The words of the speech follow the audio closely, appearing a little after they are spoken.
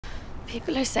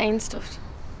People are saying stuff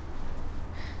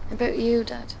about you,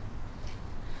 Dad.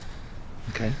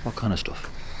 Okay, what kind of stuff?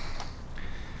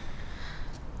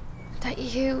 That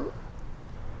you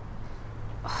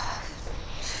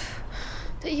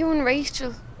and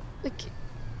Rachel,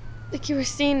 like you were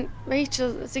seeing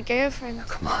Rachel as a girlfriend.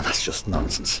 Come on, that's just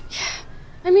nonsense. Yeah.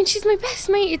 I mean, she's my best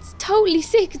mate. It's totally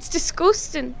sick. It's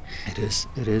disgusting. It is.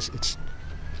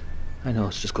 I know,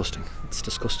 it's disgusting. It's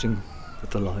disgusting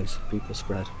with the lies people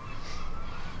spread.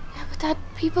 Yeah, but Dad,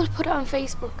 people put it on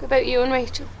Facebook about you and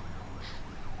Rachel.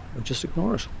 Well, just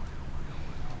ignore it.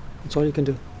 That's all you can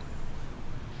do.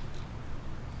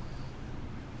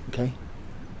 Okay?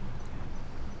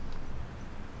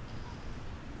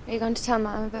 Are you going to tell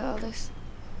Mum about all this?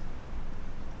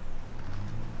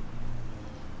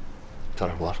 Tell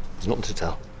her what? There's nothing to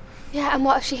tell. Yeah, and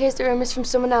what if she hears the rumours from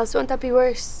someone else? Won't that be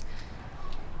worse?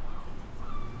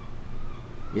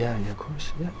 Yeah, of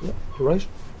course. Yeah, you're right.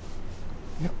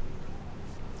 Yeah.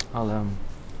 I'll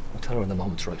tell her when the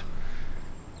moment's right.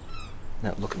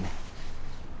 Now, look at me.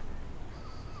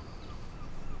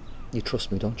 You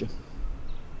trust me, don't you?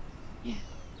 Yeah.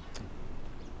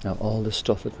 Now, all this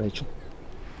stuff with Rachel,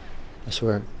 I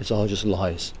swear, it's all just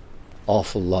lies.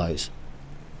 Awful lies.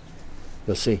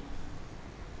 You'll see.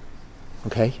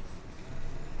 Okay?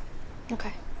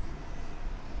 Okay.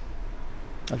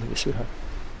 I love you, sweetheart.